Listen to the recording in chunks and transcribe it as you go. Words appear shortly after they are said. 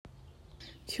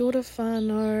Kia ora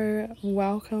whānau,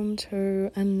 welcome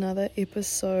to another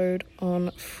episode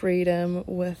on Freedom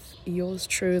with yours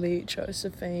truly,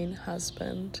 Josephine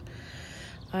Husband.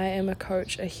 I am a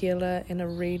coach, a healer, and a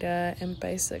reader, and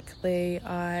basically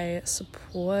I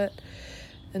support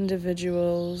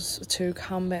individuals to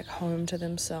come back home to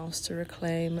themselves, to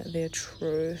reclaim their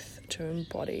truth, to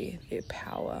embody their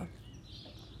power.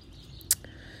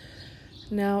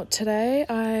 Now, today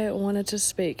I wanted to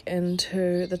speak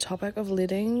into the topic of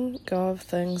letting go of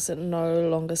things that no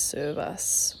longer serve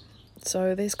us.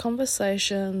 So these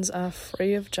conversations are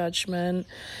free of judgment,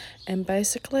 and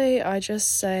basically I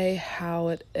just say how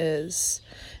it is.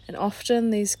 And often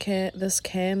this can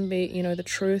be, the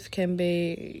truth can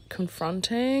be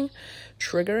confronting,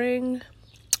 triggering,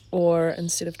 or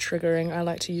instead of triggering, I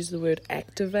like to use the word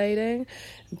activating.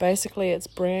 Basically, it's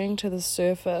bringing to the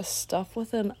surface stuff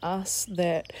within us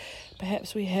that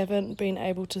perhaps we haven't been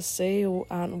able to see or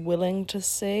aren't willing to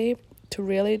see, to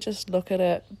really just look at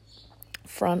it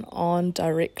front on,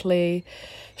 directly,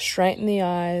 straight in the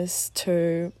eyes,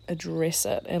 to address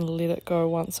it and let it go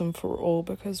once and for all.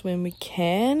 Because when we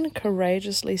can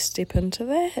courageously step into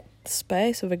that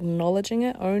space of acknowledging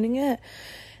it, owning it,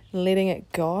 letting it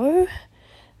go,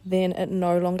 then it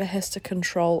no longer has to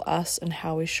control us and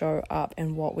how we show up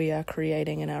and what we are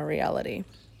creating in our reality.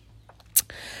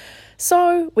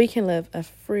 So we can live a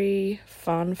free,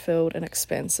 fun-filled, and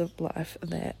expansive life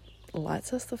that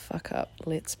lights us the fuck up.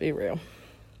 Let's be real.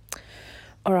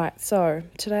 Alright, so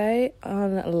today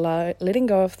on letting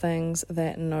go of things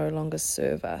that no longer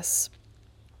serve us.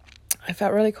 I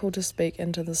felt really cool to speak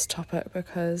into this topic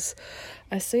because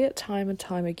I see it time and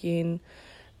time again,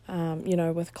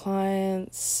 with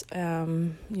clients.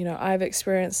 I've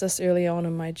experienced this early on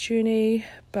in my journey,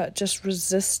 but just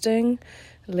resisting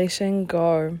letting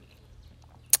go.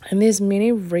 And there's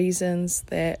many reasons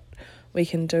that we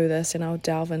can do this, and I'll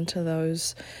delve into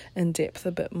those in depth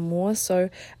a bit more. So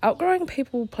outgrowing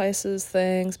people, places,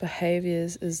 things,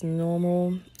 behaviors is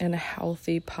normal and a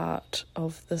healthy part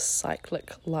of this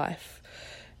cyclic life,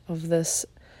 of this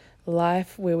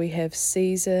life where we have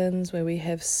seasons, where we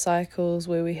have cycles,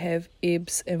 where we have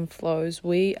ebbs and flows.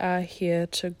 We are here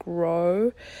to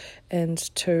grow and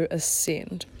to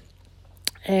ascend.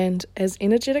 And as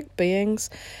energetic beings,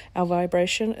 our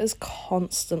vibration is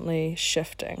constantly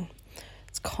shifting.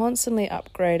 It's constantly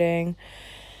upgrading.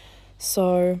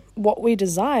 So what we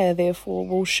desire, therefore,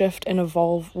 will shift and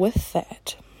evolve with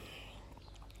that.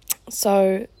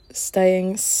 So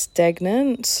staying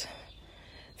stagnant,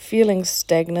 feeling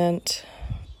stagnant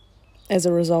as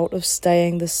a result of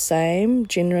staying the same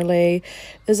generally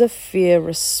is a fear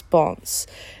response,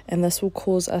 and this will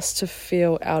cause us to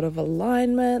feel out of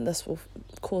alignment. This will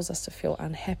cause us to feel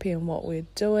unhappy in what we're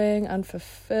doing,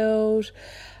 unfulfilled,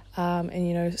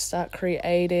 and start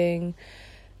creating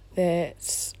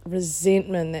that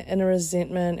resentment, that inner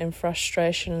resentment and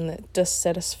frustration and that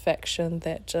dissatisfaction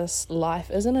that just life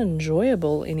isn't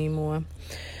enjoyable anymore.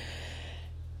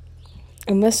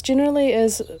 And this generally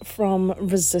is from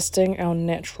resisting our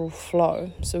natural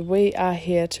flow. So we are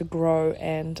here to grow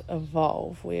and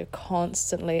evolve. We are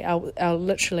constantly,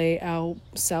 our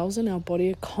cells in our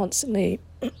body are constantly,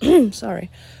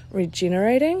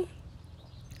 regenerating.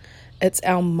 It's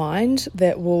our mind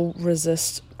that will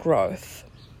resist growth.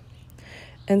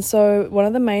 And so one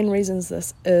of the main reasons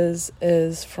this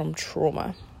is from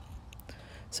trauma.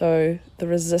 So the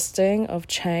resisting of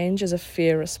change is a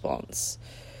fear response.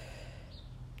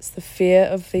 It's the fear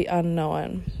of the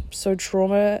unknown. So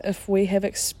trauma, if we have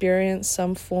experienced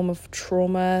some form of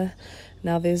trauma,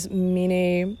 now there's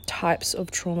many types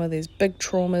of trauma. There's big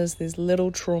traumas, there's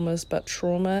little traumas, but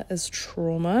trauma is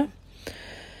trauma.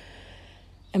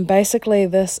 And basically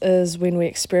this is when we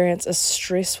experience a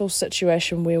stressful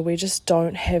situation where we just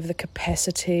don't have the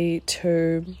capacity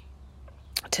to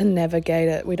navigate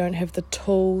it. We don't have the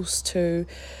tools to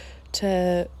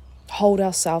hold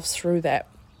ourselves through that.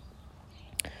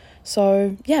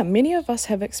 So, many of us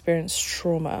have experienced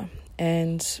trauma,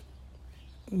 and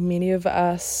many of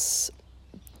us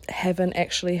haven't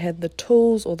actually had the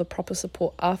tools or the proper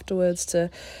support afterwards to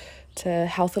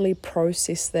healthily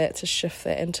process that, to shift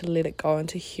that, and to let it go and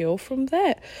to heal from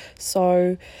that.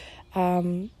 So,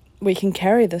 we can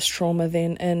carry this trauma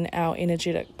then in our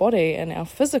energetic body, in our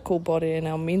physical body, in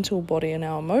our mental body, in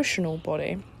our emotional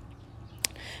body.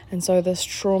 And so this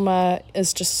trauma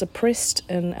is just suppressed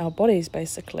in our bodies,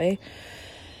 basically.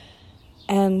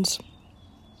 And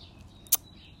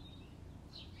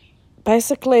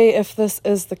basically, if this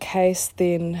is the case,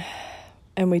 then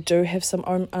and we do have some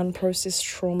unprocessed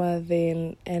trauma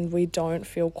then, and we don't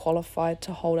feel qualified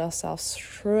to hold ourselves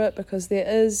through it, because there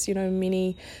is,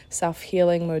 many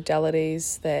self-healing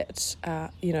modalities that,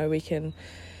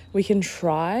 we can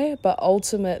try, but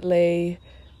ultimately,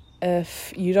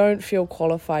 if you don't feel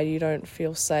qualified, you don't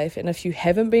feel safe, and if you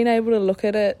haven't been able to look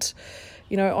at it,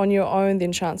 on your own,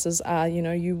 then chances are,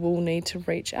 you will need to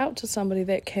reach out to somebody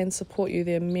that can support you.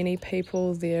 There are many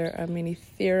people, there are many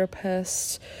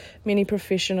therapists, many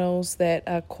professionals that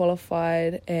are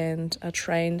qualified and are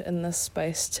trained in this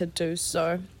space to do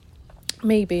so,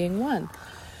 me being one.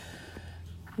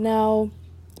 Now,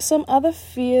 some other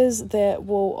fears that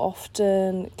will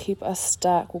often keep us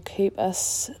stuck, will keep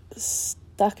us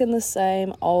stuck in the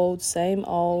same old,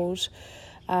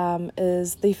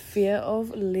 is the fear of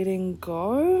letting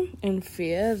go and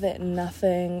fear that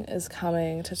nothing is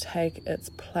coming to take its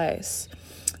place.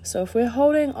 So if we're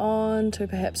holding on to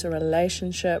perhaps a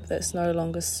relationship that's no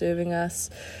longer serving us,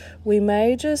 we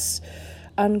may just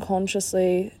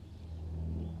unconsciously,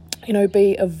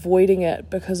 be avoiding it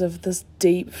because of this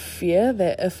deep fear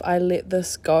that if I let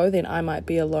this go, then I might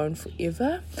be alone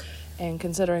forever. And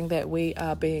considering that we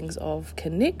are beings of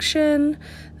connection,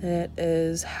 that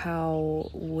is how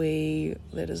we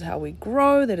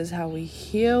grow, that is how we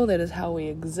heal, that is how we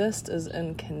exist, is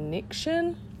in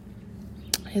connection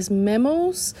as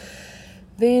mammals,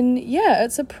 then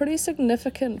it's a pretty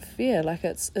significant fear. Like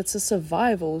it's a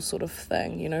survival sort of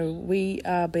thing. We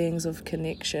are beings of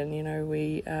connection.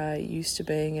 We are used to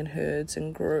being in herds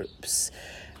and groups,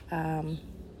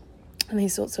 and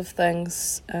these sorts of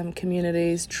things,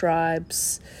 communities,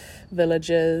 tribes,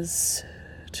 villages,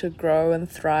 to grow and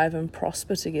thrive and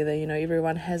prosper together.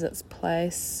 Everyone has its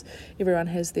place, everyone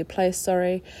has their place,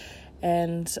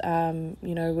 and,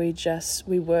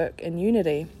 we work in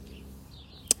unity.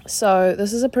 So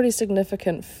this is a pretty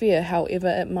significant fear. However,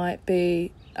 it might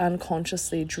be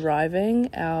unconsciously driving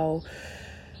our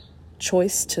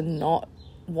choice to not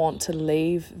want to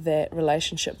leave that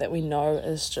relationship that we know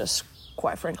is just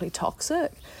quite frankly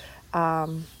toxic.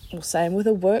 Or same with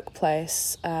a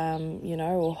workplace,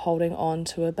 or holding on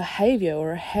to a behavior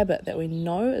or a habit that we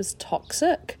know is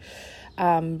toxic.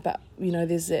 But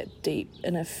there's that deep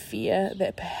inner fear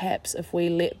that perhaps if we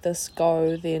let this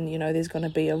go, then there's going to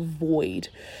be a void,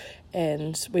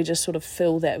 and we just sort of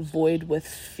fill that void with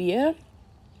fear.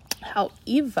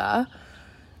 However,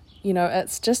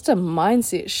 it's just a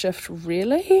mindset shift,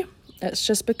 really. It's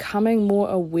just becoming more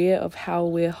aware of how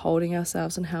we're holding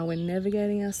ourselves and how we're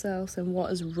navigating ourselves and what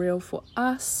is real for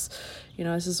us.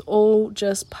 This is all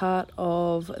just part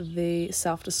of the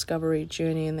self-discovery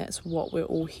journey, and that's what we're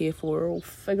all here for. We're all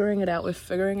figuring it out. We're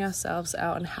figuring ourselves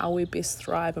out and how we best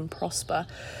thrive and prosper.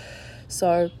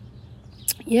 So,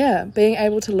 being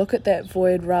able to look at that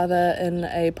void rather in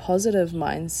a positive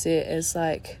mindset is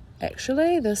like,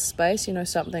 actually, this space,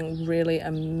 something really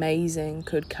amazing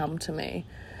could come to me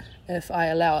if I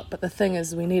allow it. But the thing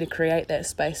is, we need to create that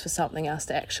space for something else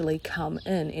to actually come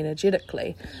in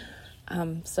energetically.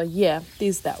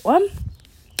 There's that one.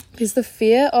 There's the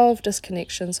fear of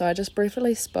disconnection. So I just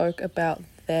briefly spoke about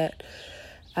that.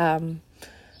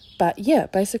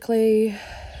 Basically,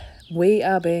 we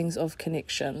are beings of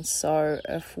connection. So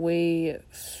if we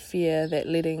fear that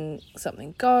letting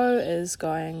something go is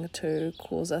going to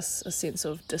cause us a sense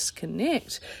of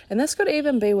disconnect, and this could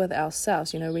even be with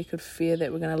ourselves. We could fear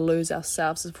that we're going to lose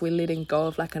ourselves if we're letting go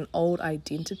of like an old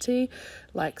identity,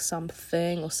 like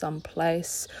something or some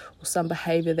place or some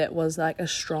behavior that was like a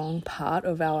strong part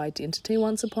of our identity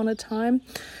once upon a time.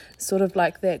 Sort of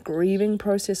like that grieving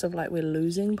process of like we're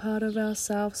losing part of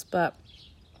ourselves. But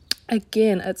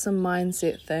again, it's a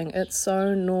mindset thing. It's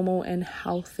so normal and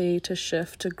healthy to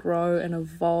shift, to grow and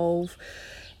evolve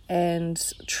and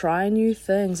try new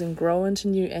things and grow into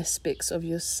new aspects of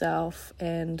yourself.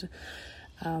 And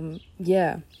Now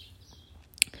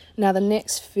the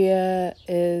next fear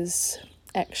is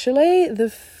actually the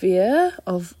fear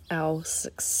of our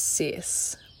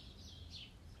success.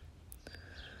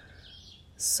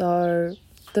 So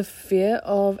the fear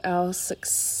of our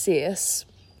success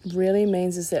really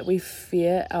means is that we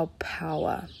fear our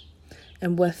power,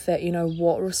 and with that,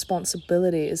 what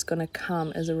responsibility is going to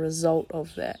come as a result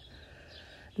of that.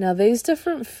 Now, these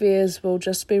different fears will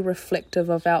just be reflective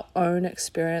of our own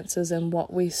experiences and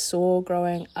what we saw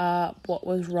growing up, what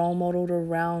was role modeled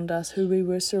around us, who we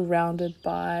were surrounded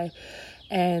by,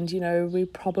 and we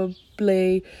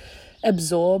probably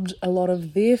absorbed a lot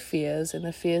of their fears and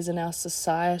the fears in our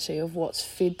society of what's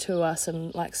fed to us,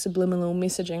 and like subliminal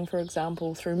messaging, for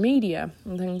example, through media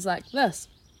and things like this.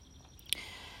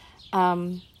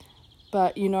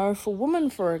 But for women,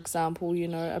 for example,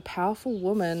 a powerful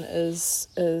woman is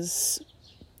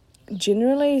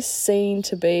generally seen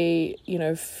to be,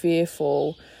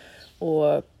 fearful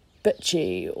or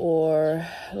bitchy or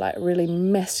like really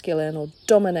masculine or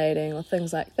dominating or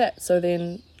things like that. So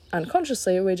then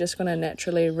unconsciously we're just going to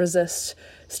naturally resist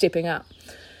stepping up.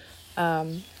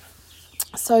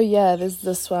 So yeah, there's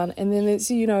this one, and then there's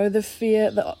the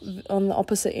fear on the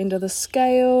opposite end of the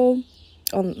scale.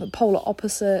 On the polar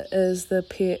opposite is the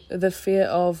fear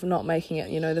of not making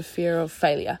it, the fear of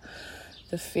failure,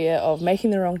 the fear of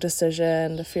making the wrong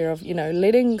decision, the fear of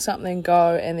letting something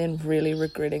go and then really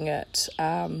regretting it,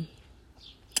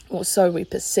 or so we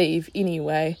perceive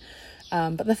anyway.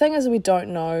 But the thing is, we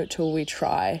don't know till we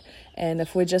try. And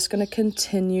if we're just going to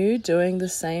continue doing the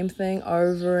same thing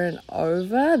over and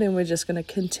over, then we're just going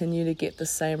to continue to get the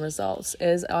same results.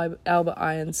 As Albert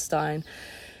Einstein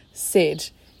said,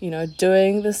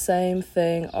 doing the same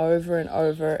thing over and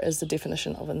over is the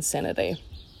definition of insanity.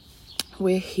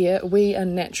 We are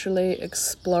naturally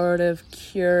explorative,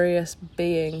 curious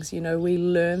beings. We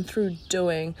learn through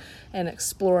doing and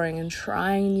exploring and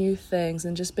trying new things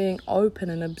and just being open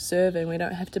and observing. We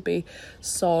don't have to be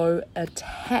so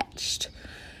attached.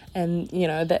 And,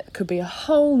 that could be a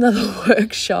whole nother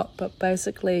workshop. But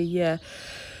basically,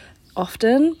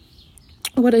 often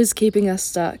what is keeping us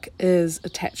stuck is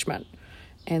attachment.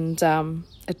 And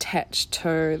attached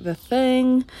to the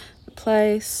thing, the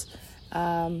place,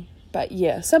 but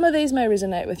yeah, some of these may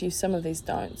resonate with you, some of these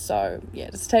don't. So yeah,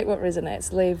 just take what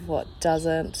resonates, leave what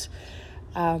doesn't.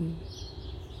 But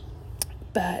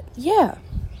yeah,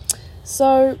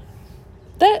 so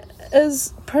that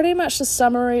is pretty much the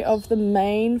summary of the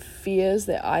main fears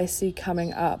that I see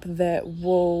coming up that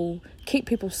will keep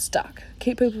people stuck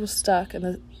in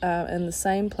the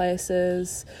same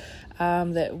places.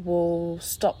 That will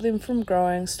stop them from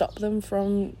growing, stop them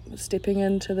from stepping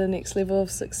into the next level of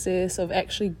success, of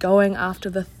actually going after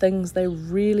the things they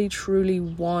really, truly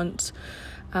want,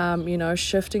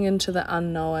 shifting into the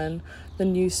unknown, the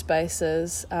new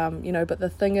spaces, but the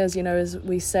thing is, is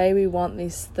we say we want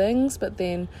these things, but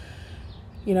then,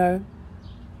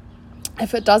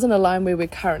 if it doesn't align where we're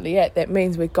currently at, that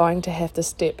means we're going to have to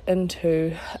step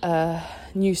into a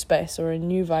new space or a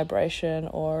new vibration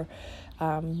or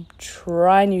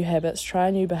try new habits, try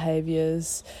new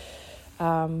behaviors,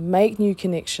 make new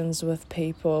connections with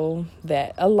people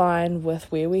that align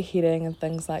with where we're heading and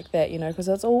things like that, because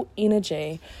it's all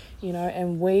energy,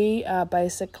 and we are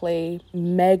basically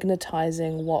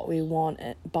magnetizing what we want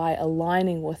by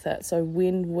aligning with it. So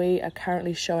when we are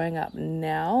currently showing up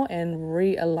now and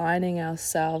realigning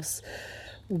ourselves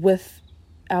with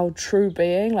our true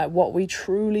being, like what we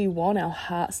truly want, our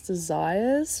heart's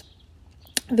desires,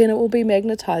 then it will be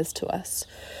magnetized to us.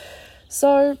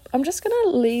 So I'm just going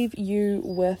to leave you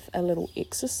with a little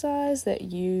exercise that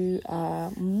you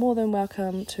are more than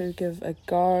welcome to give a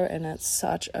go, and it's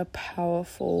such a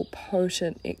powerful,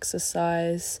 potent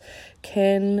exercise.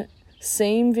 Can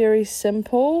seem very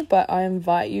simple, but I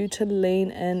invite you to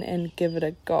lean in and give it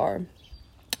a go.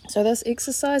 So this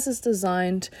exercise is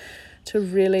designed to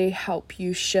really help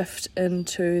you shift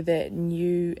into that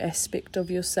new aspect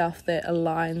of yourself that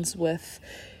aligns with,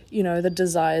 the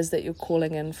desires that you're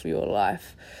calling in for your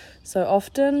life. So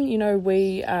often,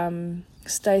 we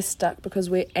stay stuck because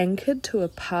we're anchored to a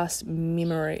past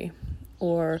memory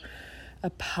or a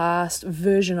past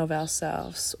version of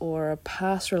ourselves or a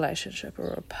past relationship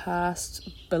or a past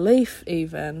belief,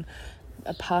 even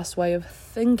a past way of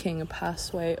thinking, a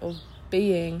past way of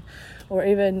being, or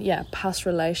even past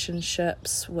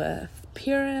relationships with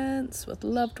parents, with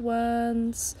loved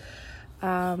ones,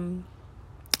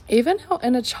 even our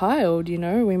inner child.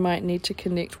 We might need to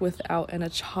connect with our inner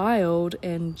child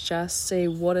and just see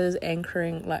what is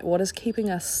anchoring, like what is keeping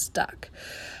us stuck.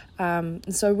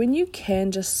 And so when you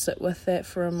can just sit with that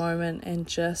for a moment and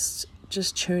just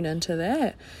tune into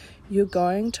that, you're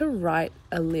going to write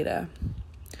a letter.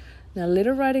 Now,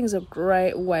 letter writing is a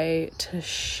great way to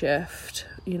shift,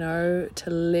 to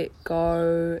let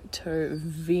go, to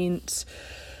vent,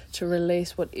 to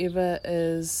release whatever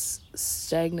is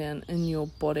stagnant in your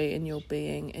body, in your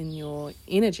being, in your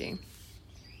energy.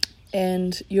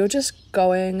 And you're just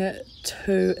going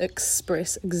to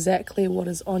express exactly what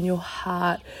is on your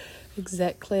heart,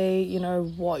 exactly,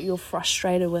 what you're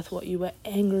frustrated with, what you were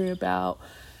angry about,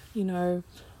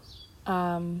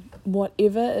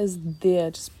 whatever is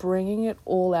there, just bringing it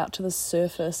all out to the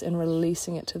surface and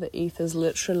releasing it to the ethers,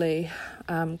 literally,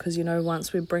 because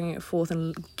once we're bringing it forth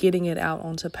and getting it out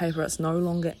onto paper, it's no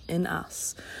longer in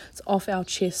us, it's off our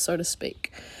chest, so to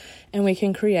speak, and we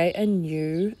can create a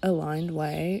new aligned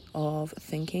way of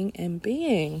thinking and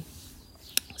being.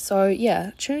 So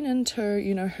tune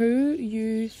into who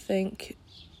you think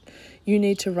you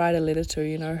need to write a letter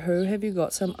to. Who have you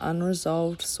got some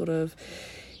unresolved sort of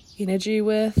energy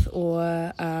with,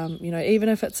 or even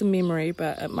if it's a memory,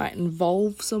 but it might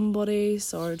involve somebody,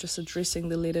 so just addressing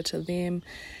the letter to them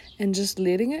and just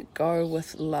letting it go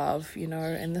with love.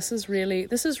 And this is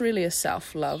really a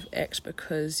self-love act,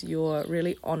 because you're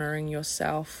really honoring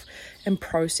yourself and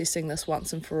processing this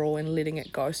once and for all and letting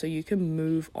it go so you can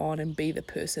move on and be the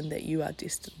person that you are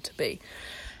destined to be.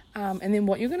 And then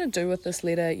what you're going to do with this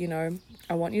letter,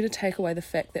 I want you to take away the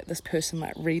fact that this person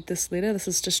might read this letter. This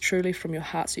is just truly from your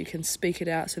heart, so you can speak it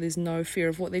out, so there's no fear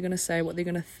of what they're going to say, what they're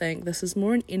going to think. This is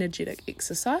more an energetic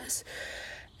exercise.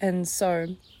 And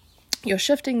so you're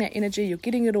shifting that energy, you're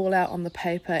getting it all out on the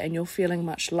paper, and you're feeling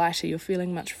much lighter, you're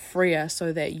feeling much freer,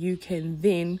 so that you can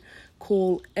then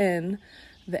call in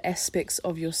the aspects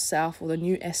of yourself or the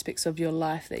new aspects of your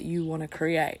life that you want to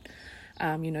create.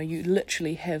 You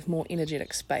literally have more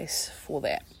energetic space for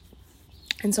that.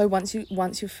 And so once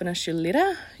you finish your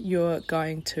letter, you're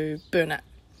going to burn it.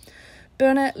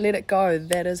 Burn it, let it go.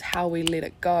 That is how we let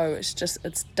it go.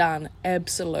 It's done.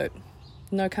 Absolute.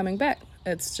 No coming back.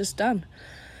 It's just done.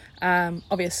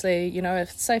 Obviously, if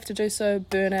it's safe to do so,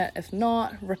 burn it. If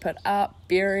not, rip it up,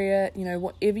 bury it,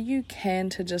 whatever you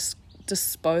can to just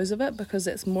dispose of it, because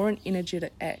it's more an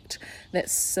energetic act that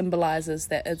symbolizes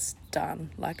that it's done.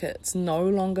 Like, it's no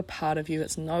longer part of you,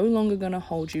 it's no longer going to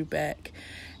hold you back,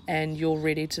 and you're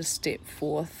ready to step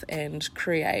forth and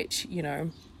create,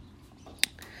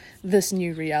 this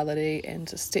new reality, and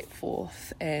to step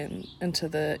forth and into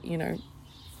the,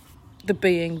 the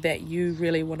being that you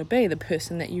really want to be, the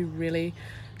person that you really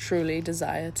truly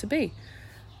desire to be.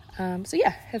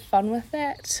 Have fun with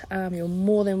that. You're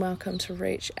more than welcome to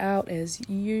reach out as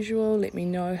usual. Let me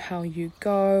know how you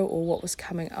go or what was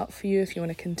coming up for you, if you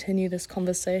want to continue this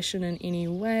conversation in any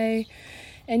way.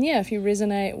 And if you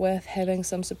resonate with having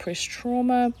some suppressed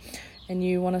trauma and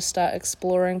you want to start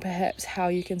exploring perhaps how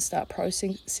you can start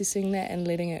processing that and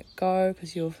letting it go,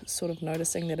 because you're sort of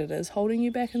noticing that it is holding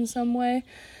you back in some way,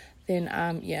 then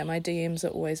my DMs are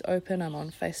always open. I'm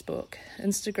on Facebook,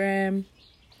 Instagram,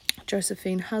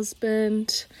 Josephine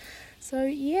Husband. So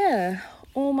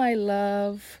all my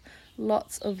love,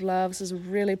 lots of love. This is a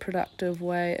really productive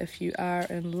way if you are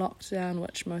in lockdown,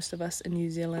 which most of us in New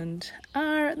Zealand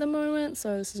are at the moment.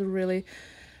 So this is a really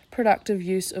productive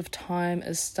use of time,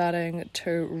 is starting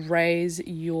to raise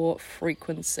your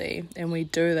frequency. And we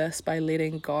do this by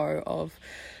letting go of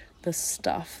the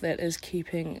stuff that is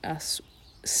keeping us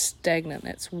stagnant,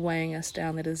 that's weighing us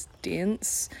down, that is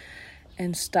dense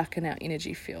and stuck in our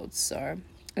energy fields. So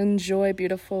enjoy,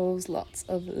 beautifuls. Lots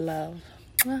of love.